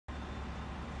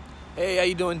Hey, how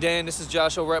you doing, Dan? This is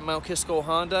Josh over at Mount Kisco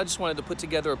Honda. I just wanted to put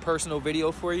together a personal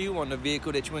video for you on the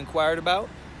vehicle that you inquired about.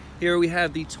 Here we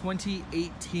have the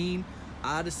 2018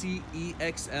 Odyssey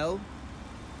EXL.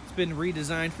 It's been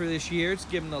redesigned for this year. It's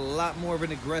given a lot more of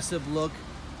an aggressive look.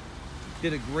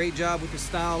 Did a great job with the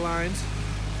style lines.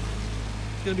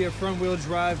 It's going to be a front-wheel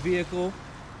drive vehicle.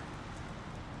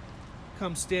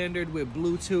 Comes standard with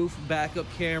Bluetooth, backup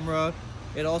camera.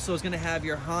 It also is going to have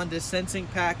your Honda sensing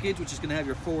package, which is going to have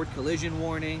your forward collision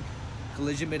warning,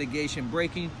 collision mitigation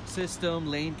braking system,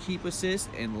 lane keep assist,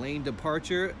 and lane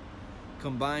departure,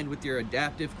 combined with your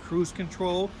adaptive cruise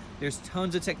control. There's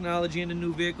tons of technology in the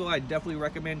new vehicle. I definitely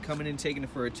recommend coming in and taking it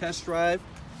for a test drive.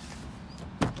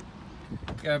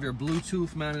 You have your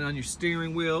Bluetooth mounted on your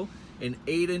steering wheel, an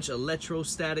 8-inch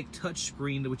electrostatic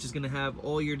touchscreen, which is going to have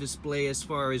all your display as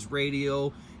far as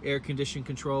radio, air conditioning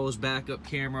controls, backup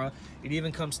camera. It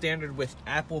even comes standard with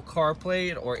Apple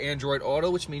CarPlay or Android Auto,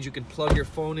 which means you can plug your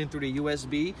phone in through the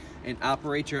USB and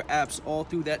operate your apps all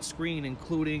through that screen,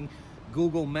 including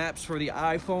Google Maps for the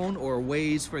iPhone or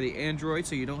Waze for the Android,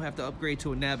 so you don't have to upgrade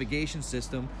to a navigation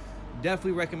system.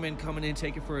 Definitely recommend coming in,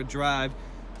 take it for a drive.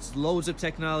 There's loads of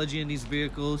technology in these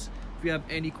vehicles. If you have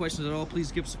any questions at all,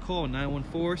 please give us a call,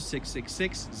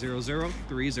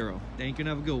 914-666-0030. Thank you and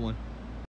have a good one.